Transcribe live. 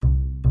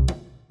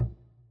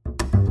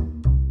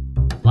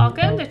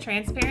Welcome to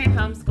Transparent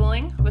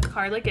Homeschooling with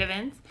Carla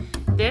Givens.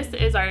 This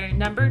is our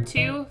number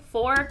 2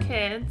 for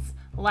kids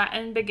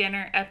Latin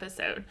beginner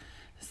episode.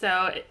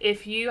 So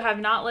if you have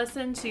not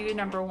listened to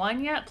number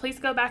 1 yet, please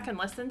go back and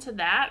listen to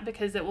that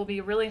because it will be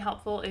really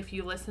helpful if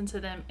you listen to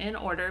them in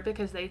order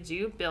because they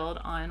do build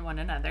on one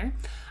another.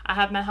 I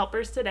have my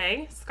helpers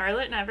today,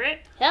 Scarlett and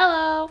Everett.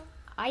 Hello.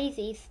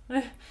 Isis.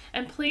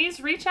 And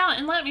please reach out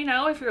and let me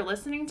know if you're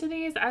listening to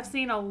these. I've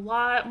seen a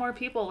lot more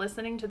people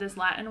listening to this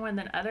Latin one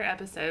than other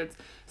episodes.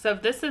 So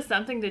if this is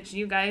something that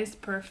you guys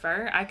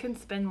prefer, I can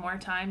spend more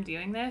time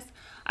doing this.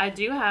 I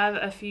do have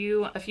a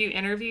few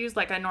interviews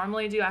like I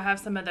normally do. I have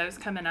some of those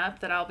coming up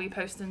that I'll be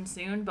posting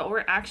soon, but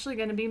we're actually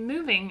going to be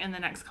moving in the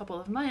next couple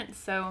of months.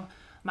 So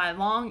my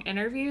long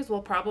interviews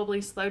will probably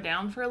slow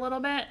down for a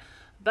little bit.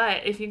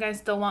 But if you guys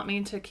still want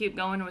me to keep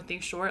going with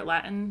these short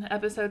Latin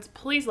episodes,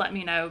 please let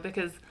me know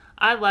because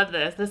I love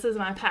this. This is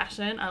my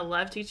passion. I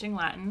love teaching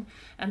Latin.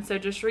 And so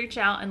just reach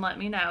out and let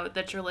me know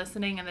that you're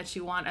listening and that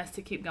you want us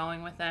to keep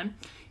going with them.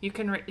 You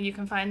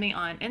can find me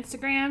on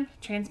Instagram,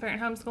 Transparent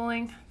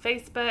Homeschooling,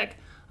 Facebook.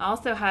 I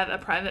also have a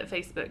private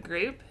Facebook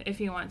group. If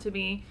you want to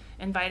be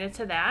invited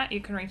to that, you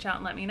can reach out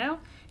and let me know.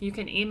 You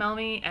can email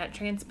me at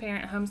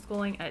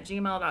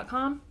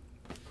transparenthomeschooling@gmail.com.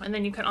 And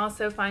then you can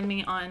also find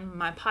me on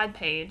my pod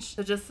page.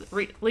 So just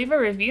leave a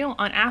review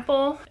on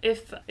Apple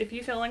if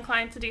you feel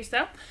inclined to do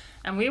so.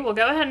 And we will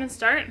go ahead and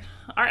start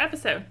our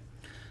episode.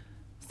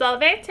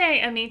 Salvete,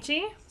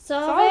 amici.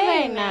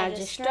 Salve,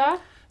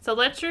 magistra. So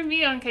let's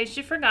review in case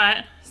you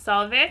forgot.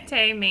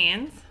 Salvete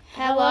means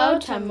Hello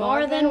to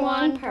more than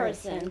one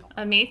person.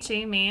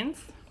 Amici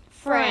means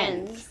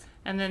Friends.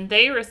 and then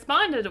they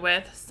responded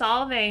with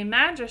Salve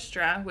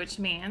Magistra, which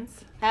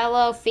means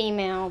Hello,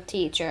 female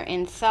teacher.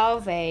 And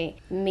salve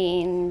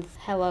means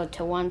hello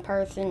to one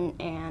person,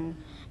 and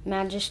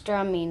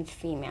magistra means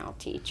female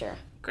teacher.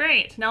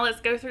 great. Now let's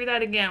go through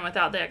that again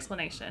without the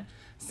explanation.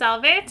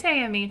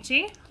 Salvete,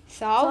 amici.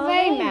 Salve,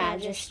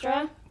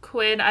 magistra.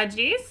 Quid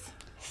agis?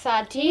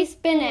 Satis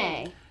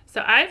bene.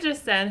 So I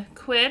just said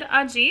quid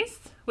agis,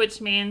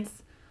 which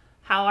means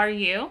how are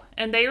you?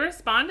 And they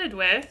responded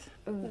with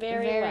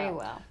Very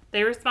well.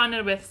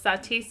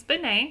 satis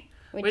bene,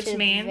 which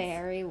means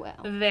very well.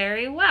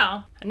 very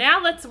well.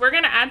 Now we're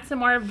going to add some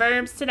more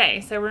verbs today.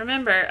 So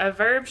remember, a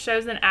verb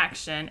shows an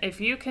action. If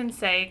you can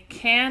say,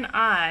 can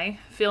I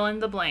fill in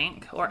the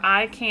blank, or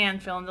I can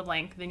fill in the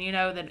blank, then you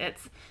know that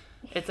it's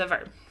a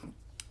verb.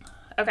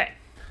 Okay.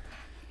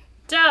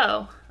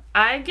 Dough,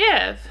 I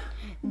give.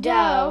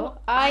 Dough,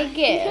 I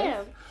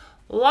give.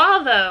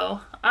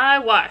 Lavo, I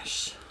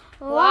wash.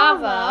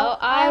 Lavo,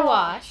 I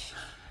wash.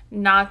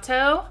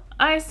 Natto,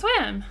 I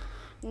swim.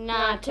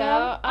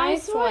 Natto, I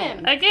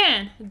swim.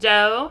 Again,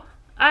 dough,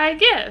 I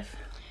give.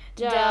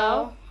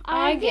 Dough,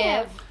 I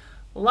give.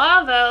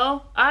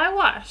 Lavo, I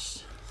wash.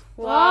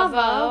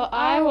 Lavo,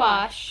 I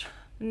wash.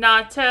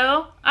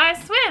 Natto, I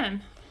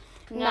swim.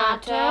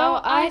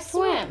 Natto, I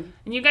swim.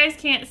 And you guys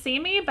can't see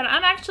me, but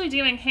I'm actually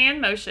doing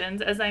hand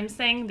motions as I'm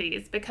saying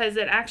these because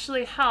it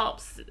actually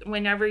helps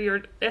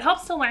it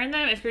helps to learn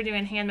them if you're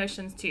doing hand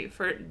motions too.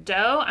 For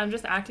dough, I'm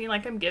just acting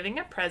like I'm giving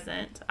a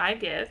present. I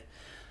give.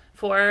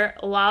 For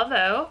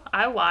lavo,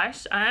 I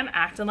wash. I'm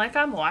acting like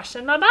I'm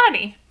washing my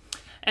body.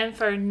 And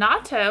for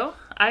natto,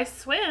 I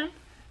swim.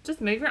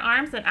 Just move your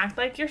arms and act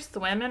like you're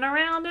swimming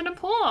around in a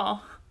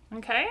pool.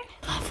 Okay?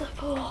 Love the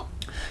pool.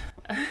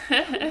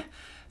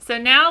 So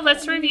now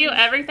let's review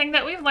everything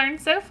that we've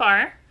learned so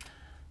far.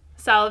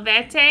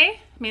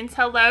 Salvete means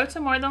hello to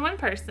more than one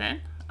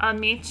person.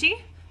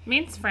 Amici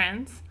means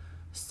friends.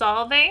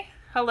 Salve,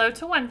 hello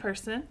to one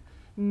person.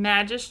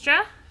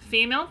 Magistra,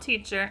 female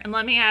teacher. And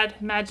let me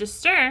add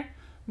magister,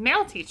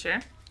 male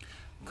teacher.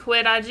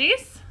 Quid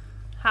agis,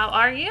 how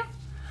are you?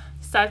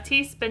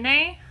 Satis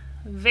bene,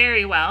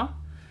 very well.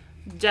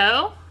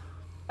 Dough,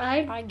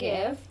 I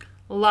give.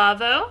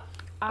 lavo,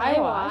 I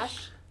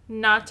wash.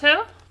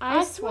 natto.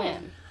 I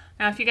swim.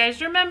 Now, if you guys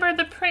remember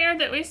the prayer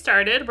that we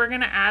started, we're going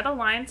to add a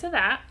line to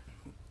that.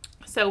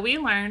 So we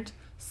learned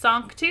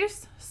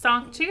Sanctus,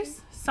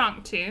 Sanctus,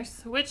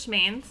 Sanctus, which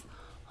means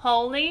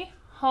holy,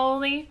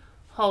 holy,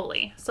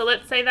 holy. So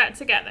let's say that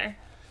together.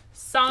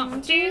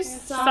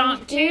 Sanctus,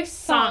 Sanctus,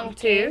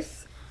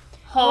 Sanctus,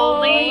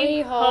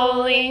 holy,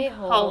 holy,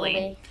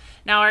 holy.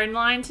 Now, our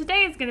line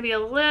today is going to be a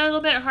little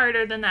bit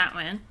harder than that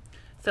one.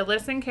 So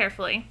listen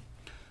carefully.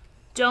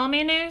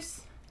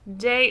 Dominus,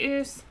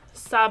 Deus,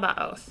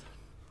 Sabaoth.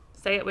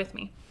 Say it with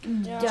me.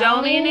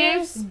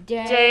 Dominus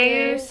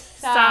Deus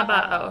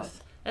Sabaoth.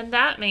 And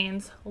that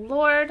means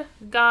Lord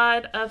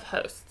God of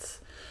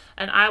hosts.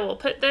 And I will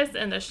put this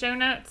in the show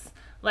notes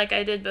like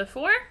I did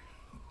before.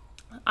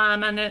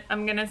 I'm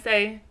gonna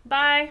say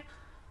bye.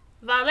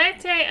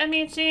 Valete,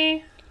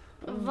 amici.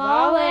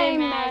 Vale,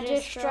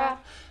 magistra.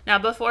 Now,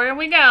 before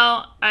we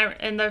go,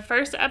 in the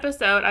first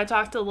episode, I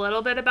talked a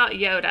little bit about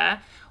Yoda.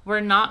 We're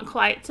not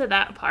quite to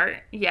that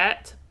part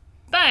yet,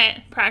 but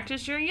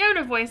practice your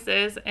Yoda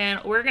voices,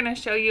 and we're going to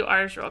show you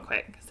ours real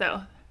quick.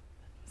 So,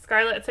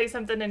 Scarlett, say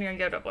something in your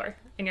Yoda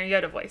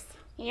voice.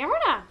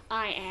 Yoda,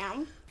 I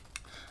am.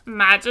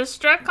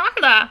 Magistra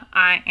Carla,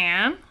 I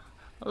am.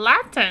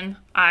 Latin,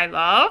 I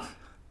love.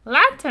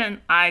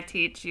 Latin, I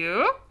teach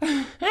you.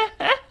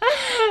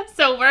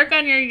 So work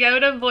on your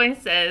Yoda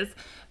voices,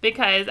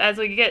 because as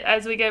we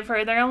get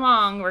further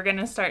along, we're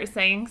gonna start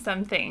saying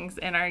some things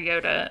in our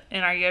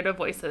Yoda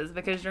voices.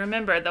 Because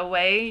remember, the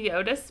way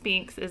Yoda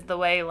speaks is the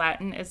way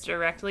Latin is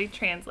directly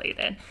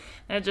translated.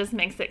 And it just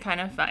makes it kind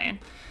of fun.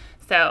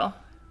 So,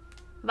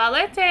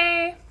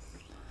 valete.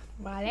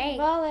 Vale.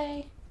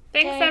 Vale.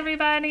 Thanks,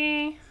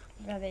 everybody.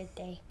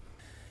 Valete.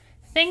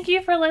 Thank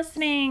you for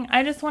listening.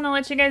 I just want to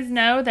let you guys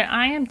know that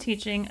I am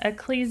teaching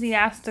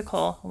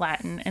ecclesiastical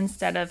Latin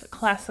instead of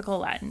classical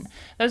Latin.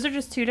 Those are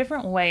just two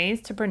different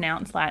ways to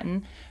pronounce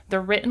Latin. The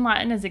written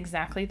Latin is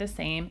exactly the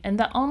same, and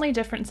the only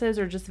differences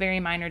are just very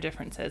minor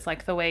differences,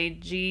 like the way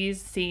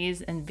G's,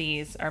 C's, and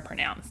V's are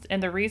pronounced.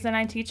 And the reason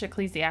I teach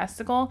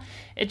ecclesiastical,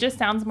 it just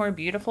sounds more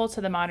beautiful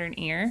to the modern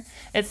ear.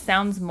 It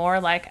sounds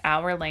more like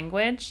our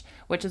language,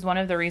 which is one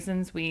of the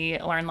reasons we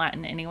learn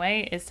Latin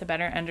anyway, is to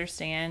better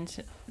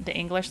understand the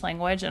English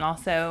language, and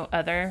also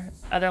other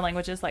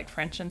languages like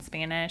French and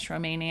Spanish,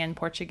 Romanian,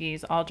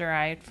 Portuguese, all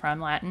derived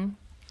from Latin.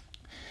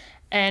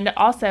 And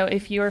also,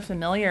 if you are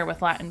familiar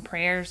with Latin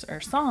prayers or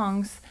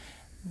songs,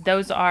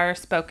 those are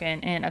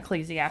spoken in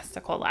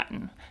ecclesiastical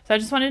Latin. So I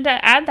just wanted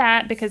to add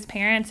that, because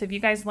parents, if you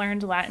guys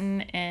learned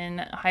Latin in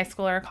high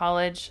school or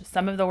college,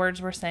 some of the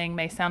words we're saying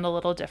may sound a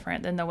little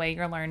different than the way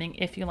you're learning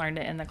if you learned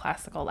it in the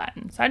classical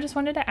Latin. So I just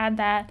wanted to add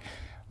that.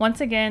 Once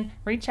again,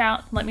 reach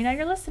out. Let me know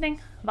you're listening.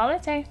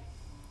 Valete.